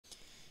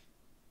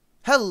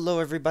Hello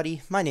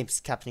everybody, my name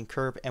is Captain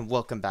Curb and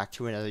welcome back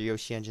to another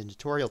Yoshi Engine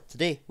tutorial.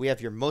 Today we have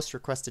your most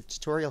requested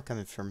tutorial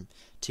coming from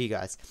to you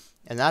guys,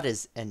 and that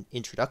is an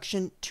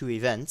introduction to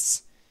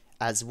events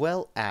as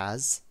well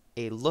as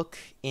a look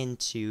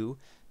into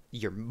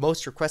your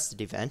most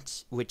requested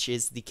event, which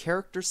is the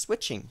character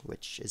switching,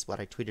 which is what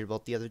I tweeted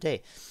about the other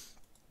day.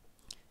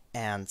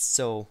 And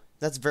so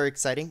that's very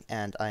exciting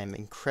and I'm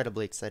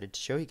incredibly excited to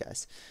show you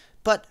guys.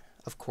 But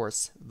of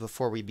course,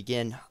 before we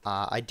begin,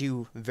 I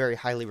do very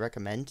highly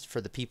recommend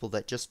for the people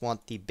that just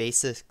want the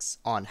basics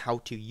on how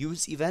to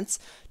use events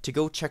to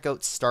go check out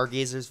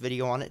Stargazer's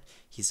video on it.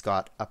 He's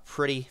got a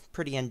pretty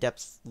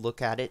in-depth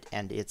look at it,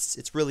 and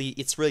it's really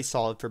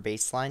solid for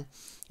baseline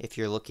if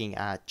you're looking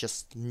at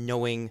just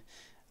knowing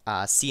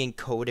seeing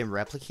code and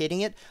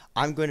replicating it.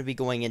 I'm going to be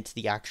going into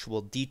the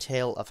actual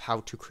detail of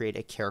how to create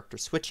a character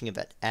switching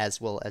event, as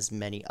well as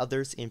many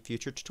others in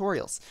future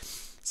tutorials.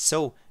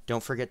 So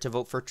don't forget to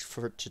vote for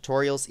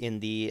tutorials in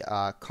the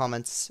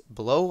comments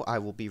below. I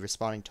will be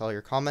responding to all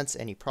your comments.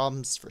 Any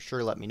problems, for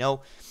sure, let me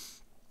know.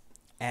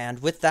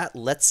 And with that,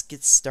 let's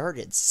get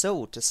started.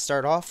 So to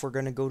start off, we're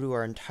going to go to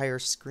our entire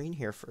screen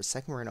here for a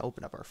second. We're going to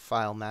open up our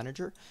file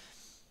manager,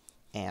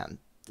 and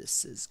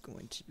this is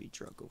going to be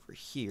drug over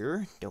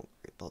here. Don't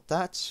worry about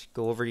that.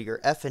 Go over to your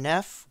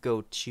FNF,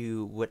 go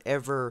to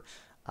whatever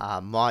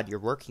mod you're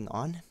working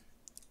on,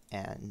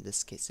 and in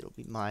this case it'll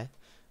be my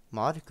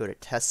mod. Go to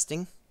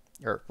testing,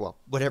 or well,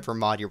 whatever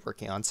mod you're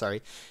working on,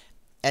 sorry.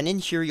 And in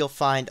here you'll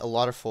find a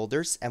lot of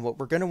folders, and what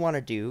we're going to want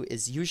to do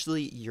is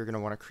usually you're going to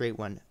want to create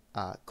one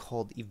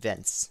called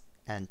events,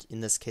 and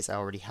in this case I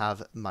already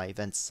have my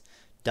events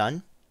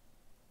done.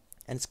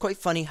 And it's quite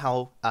funny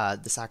how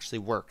this actually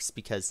works,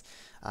 because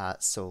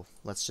so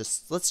let's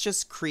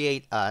just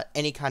create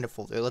any kind of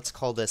folder. Let's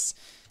call this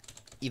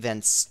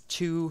events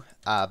 2,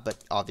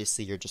 but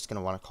obviously you're just going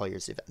to want to call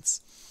yours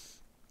events.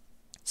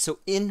 So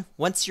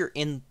once you're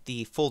in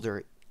the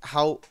folder,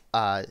 how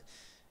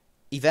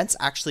events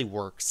actually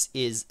works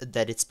is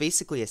that it's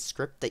basically a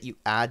script that you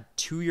add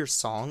to your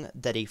song,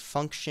 that a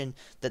function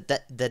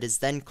that is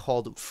then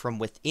called from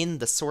within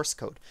the source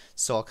code.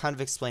 So I'll kind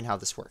of explain how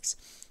this works.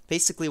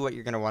 Basically what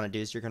you're going to want to do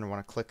is you're going to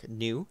want to click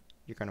new,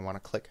 you're going to want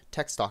to click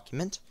text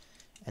document,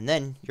 and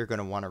then you're going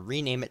to want to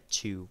rename it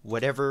to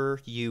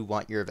whatever you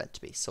want your event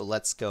to be. So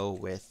let's go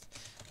with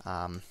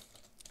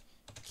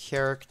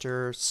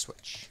character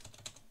switch.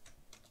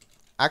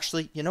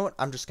 Actually, you know what?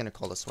 I'm just going to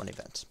call this one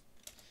event.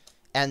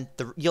 And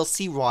you'll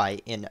see why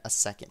in a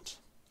second.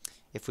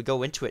 If we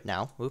go into it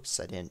now, oops,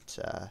 I didn't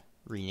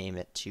rename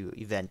it to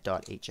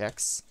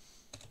event.hx.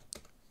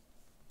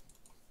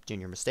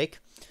 Junior mistake.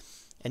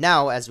 And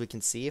now, as we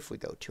can see, if we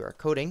go to our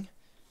coding,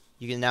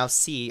 you can now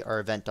see our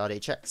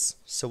event.hx.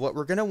 So what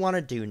we're going to want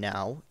to do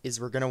now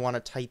is we're going to want to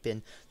type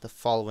in the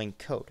following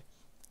code.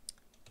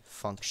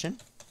 Function.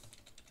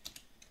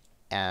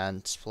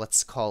 And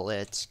let's call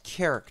it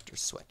character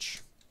switch,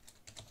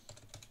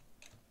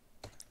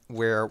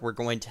 where we're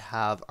going to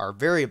have our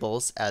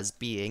variables as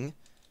being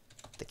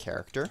the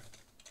character,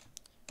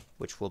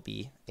 which will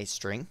be a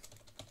string.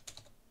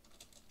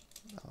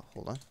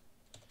 Hold on.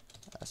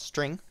 A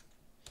string.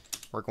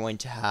 We're going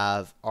to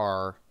have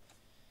our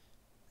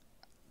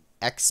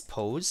x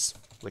pose,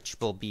 which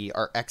will be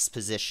our x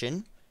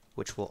position,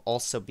 which will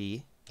also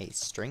be a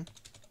string.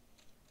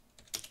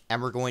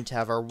 And we're going to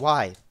have our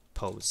y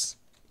pose,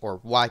 or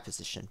y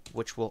position,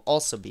 which will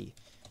also be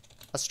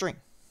a string.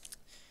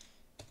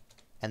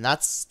 And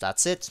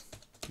that's it.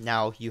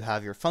 Now you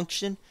have your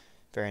function.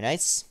 Very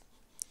nice.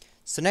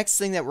 So next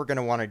thing that we're going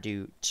to want to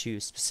do to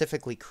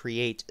specifically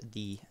create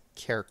the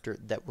character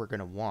that we're going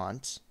to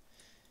want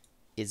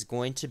is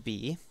going to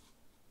be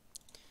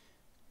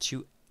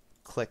to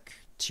click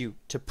to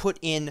put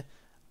in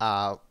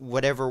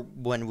whatever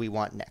one we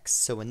want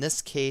next. So in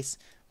this case,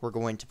 we're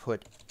going to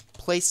put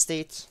play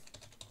state,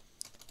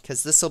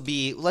 because this will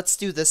be, let's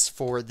do this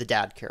for the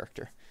dad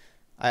character.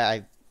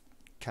 I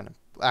kind of,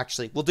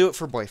 actually, we'll do it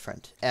for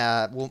boyfriend.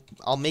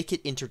 I'll make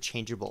it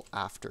interchangeable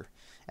after,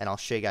 and I'll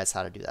show you guys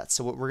how to do that.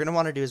 So what we're going to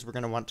want to do is we're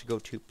going to want to go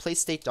to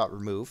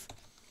playstate.remove,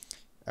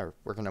 or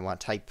we're going to want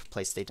to type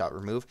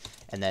playstate.remove,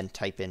 and then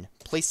type in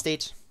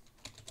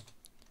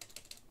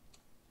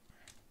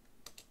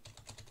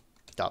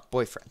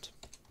playstate.boyfriend.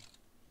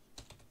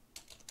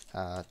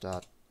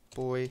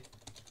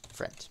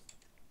 .boyfriend.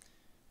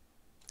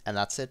 And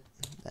that's it.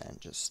 Then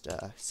just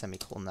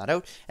semicolon that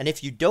out. And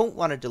if you don't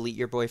want to delete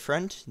your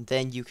boyfriend,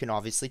 then you can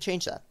obviously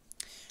change that.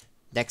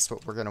 Next,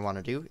 what we're going to want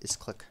to do is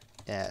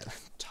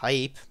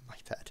type, my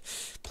bad,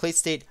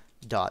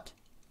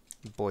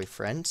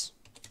 playstate.boyfriend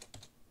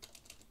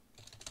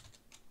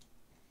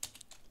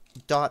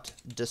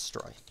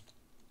 .destroy.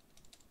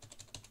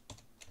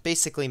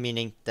 Basically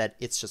meaning that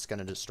it's just going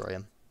to destroy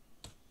him.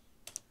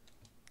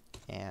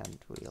 And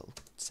we'll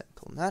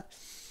semicolon that.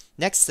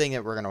 Next thing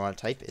that we're going to want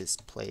to type is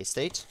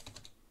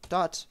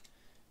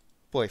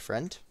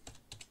playstate.boyfriend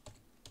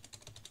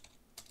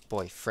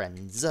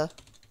boyfriends,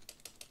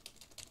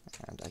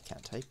 and I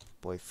can't type,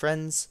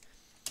 boyfriends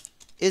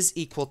is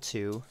equal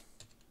to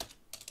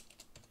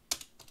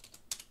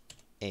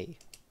a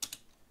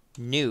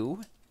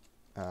new,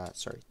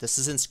 sorry, this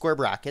is in square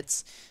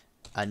brackets,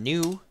 a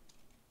new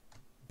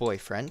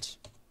boyfriend,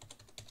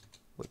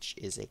 which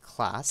is a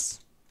class,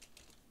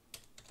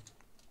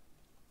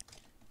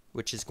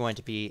 which is going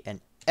to be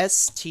an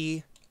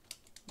std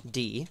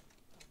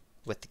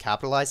with the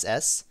capitalized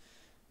S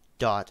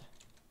dot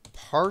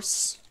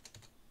parse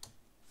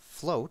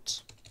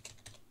float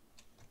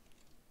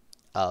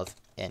of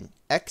an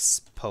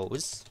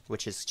expose,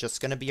 which is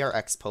just going to be our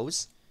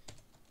expose,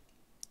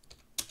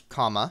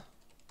 comma,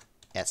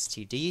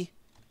 std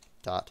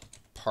dot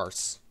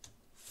parse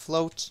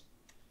float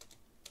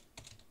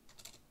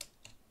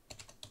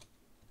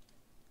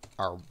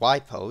our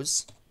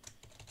ypose,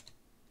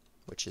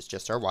 which is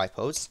just our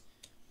ypose.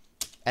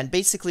 And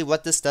basically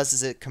what this does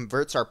is it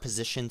converts our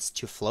positions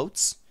to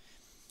floats,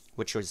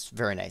 which was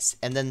very nice.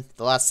 And then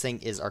the last thing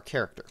is our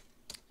character,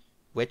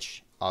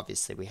 which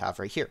obviously we have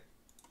right here.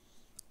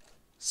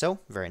 So,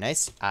 very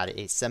nice. Add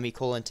a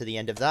semicolon to the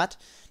end of that.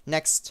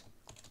 Next,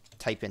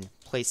 type in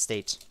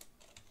playstate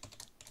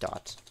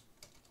dot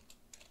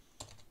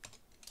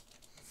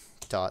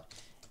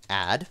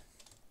add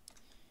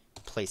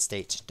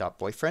playstate dot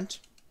boyfriend.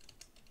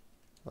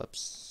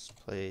 Whoops,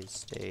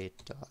 playstate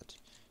dot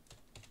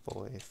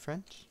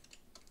boyfriend,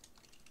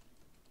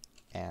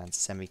 and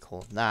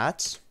semicolon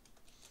that.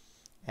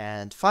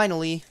 And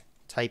finally,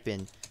 type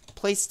in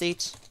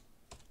playstate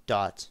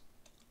dot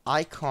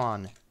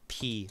icon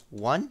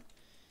p1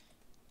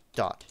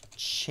 dot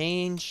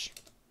change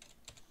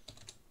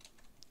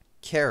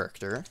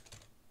character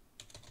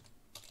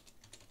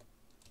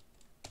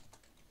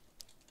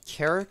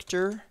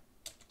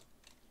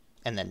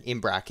and then in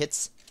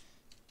brackets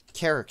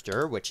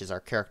character, which is our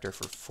character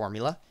for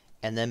formula,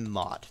 and then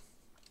mod.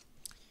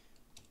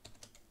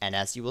 And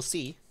as you will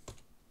see,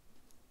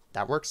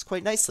 that works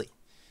quite nicely.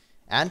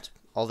 And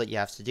all that you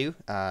have to do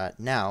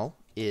now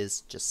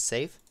is just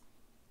save.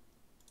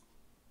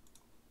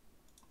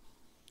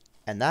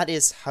 And that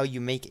is how you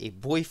make a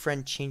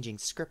boyfriend changing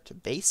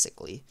script,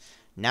 basically.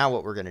 Now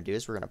what we're going to do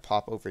is we're going to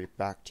pop over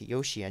back to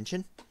Yoshi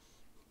Engine.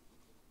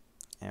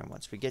 And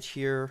once we get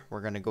here,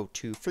 we're going to go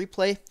to free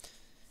play.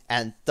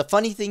 And the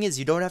funny thing is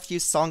you don't have to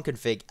use song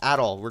config at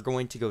all. We're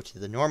going to go to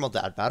the normal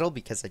dad battle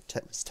because I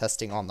was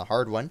testing on the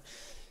hard one.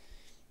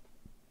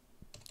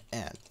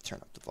 And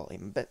turn up the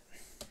volume a bit.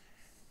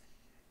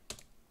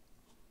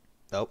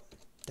 Oh,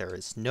 there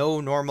is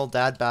no normal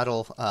dad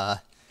battle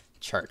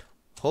chart.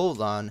 Hold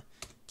on.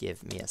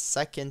 Give me a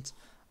second.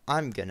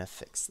 I'm gonna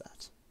fix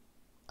that.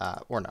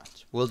 Or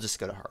not. We'll just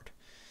go to hard.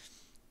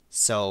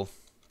 So,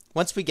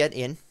 once we get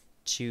in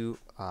to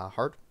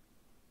hard,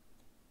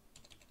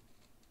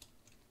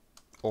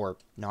 or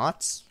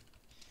not,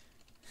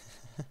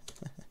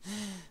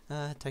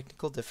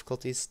 technical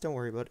difficulties, don't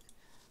worry about it.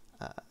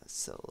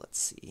 So, let's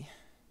see.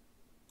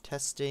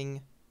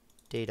 Testing,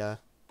 data.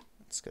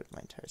 Let's go to my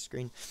entire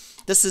screen.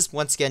 This is,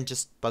 once again,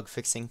 just bug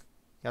fixing.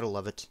 Gotta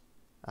love it.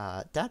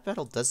 Dat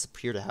Battle does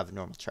appear to have a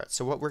normal chart.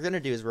 So what we're going to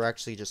do is we're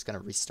actually just going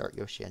to restart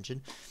Yoshi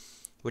Engine,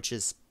 which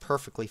is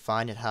perfectly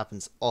fine. It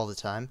happens all the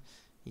time.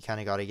 You kind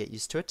of got to get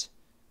used to it.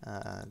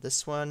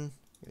 This one,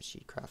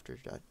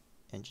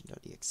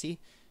 yoshicrafter.engine.exe.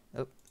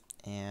 Oh,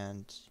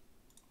 and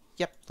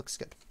yep, looks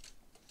good.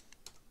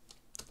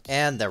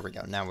 And there we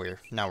go. Now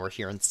we're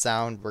hearing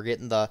sound. We're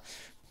getting the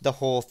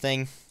whole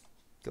thing.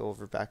 Go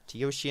over back to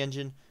Yoshi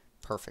Engine.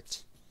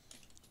 Perfect.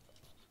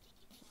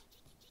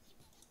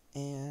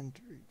 And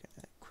we're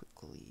gonna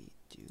quickly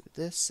do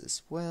this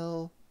as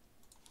well.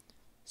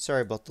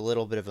 Sorry about the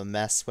little bit of a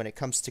mess. When it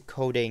comes to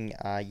coding,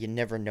 you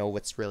never know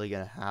what's really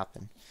gonna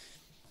happen.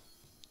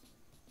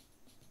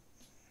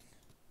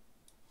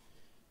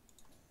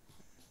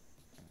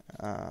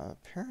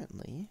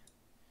 Apparently,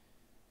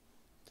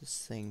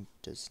 this thing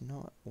does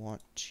not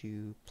want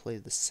to play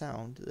the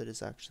sound that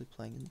is actually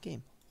playing in the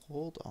game.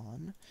 Hold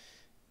on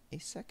a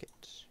second.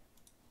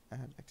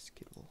 Add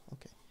executable.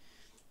 Okay.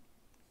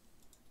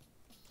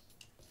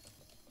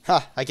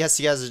 Ha! I guess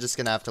you guys are just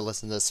gonna have to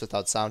listen to this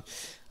without sound.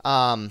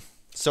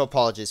 So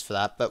apologies for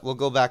that, but we'll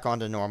go back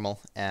onto normal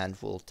and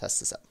we'll test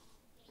this out.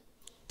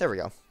 There we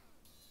go.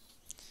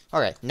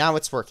 Alright, now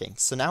it's working.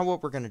 So now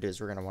what we're gonna do is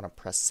we're gonna want to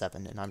press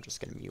 7, and I'm just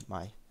gonna mute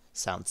my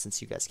sound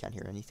since you guys can't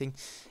hear anything.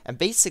 And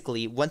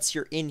basically, once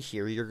you're in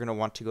here, you're gonna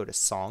want to go to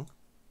song.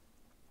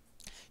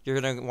 You're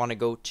going to want to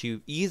go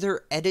to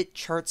either edit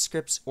chart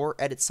scripts or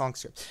edit song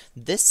scripts.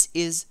 This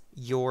is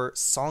your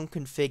song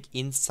config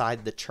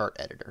inside the chart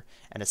editor.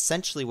 And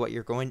essentially what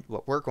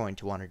we're going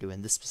to want to do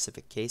in this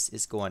specific case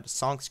is go onto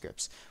song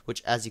scripts,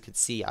 which as you can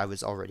see, I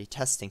was already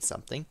testing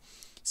something.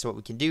 So what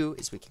we can do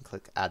is we can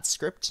click add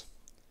script,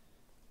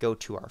 go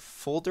to our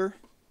folder,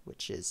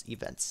 which is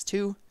events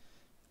 2,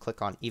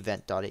 click on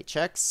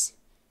event.hx,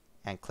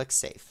 and click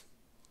save.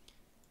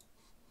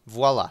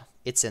 Voila,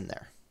 it's in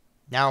there.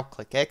 Now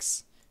click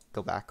X.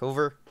 Go back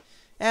over,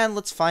 and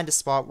let's find a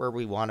spot where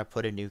we want to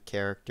put a new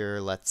character.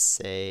 Let's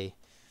say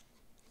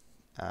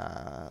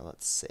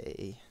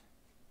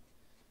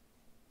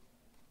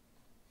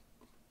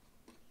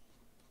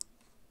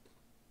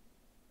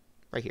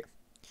right here.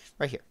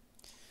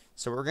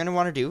 So what we're going to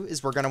want to do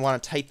is we're going to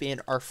want to type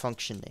in our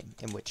function name,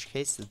 in which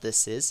case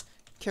this is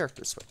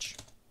character switch.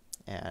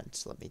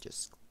 And let me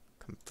just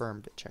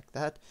confirm to check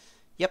that.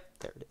 Yep,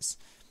 there it is.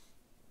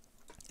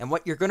 And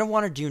what you're going to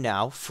want to do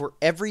now for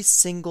every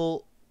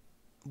single,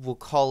 we'll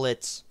call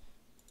it,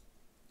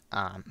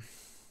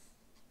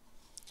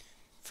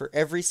 for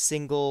every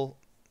single,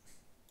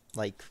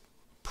 like,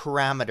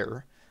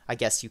 parameter, I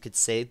guess you could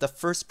say, the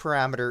first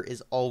parameter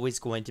is always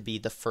going to be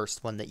the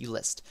first one that you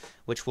list,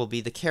 which will be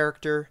the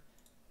character,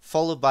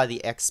 followed by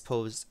the X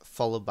pose,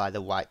 followed by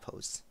the Y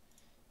pose.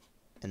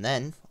 And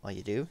then, all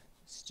you do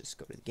is just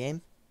go to the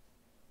game,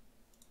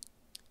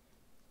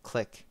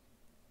 click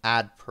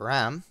add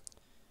param,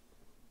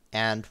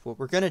 and what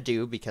we're going to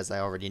do, because I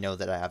already know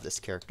that I have this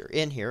character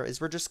in here,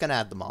 is we're just going to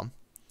add the mom.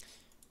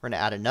 We're going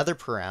to add another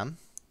param,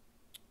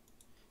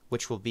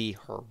 which will be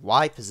her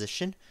Y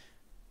position,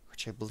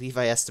 which I believe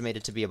I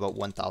estimated to be about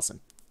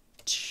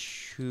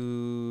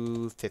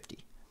 1,250.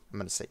 I'm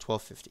going to say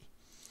 1,250.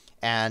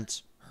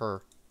 And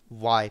her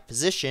Y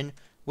position,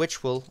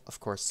 which will, of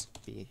course,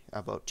 be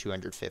about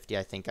 250,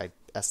 I think I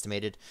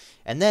estimated.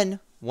 And then,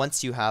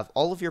 once you have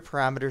all of your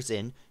parameters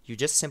in, you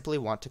just simply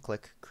want to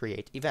click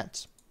Create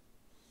Event.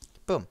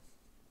 Boom.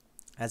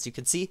 As you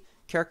can see,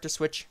 character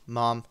switch,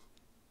 mom,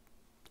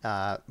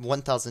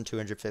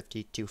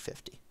 1,250,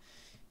 250.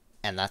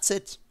 And that's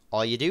it.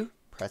 All you do,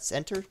 press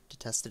enter to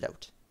test it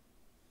out.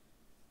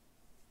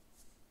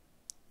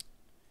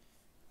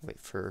 Wait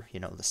for,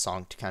 the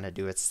song to kind of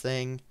do its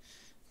thing.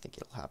 I think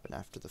it'll happen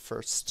after the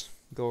first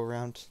go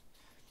around.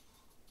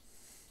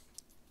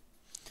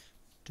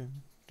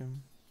 Dum,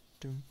 dum,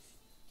 dum.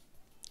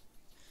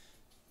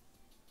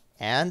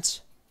 And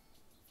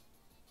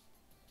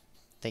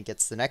I think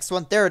it's the next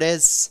one. There it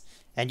is.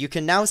 And you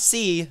can now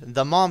see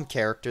the mom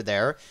character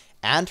there,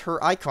 and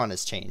her icon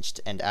has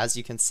changed. And as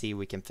you can see,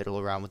 we can fiddle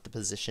around with the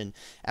position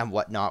and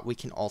whatnot. We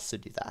can also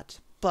do that.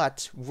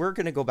 But we're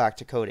going to go back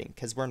to coding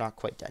because we're not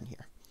quite done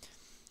here.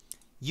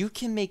 You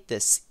can make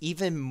this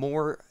even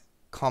more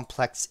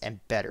complex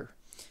and better.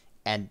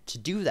 And to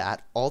do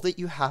that, all that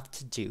you have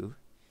to do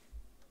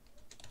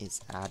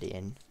is add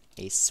in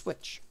a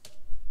switch.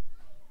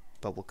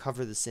 But we'll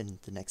cover this in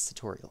the next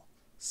tutorial.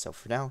 So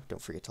for now,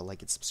 don't forget to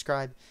like and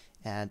subscribe,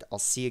 and I'll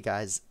see you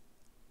guys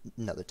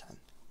another time.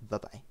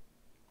 Bye-bye.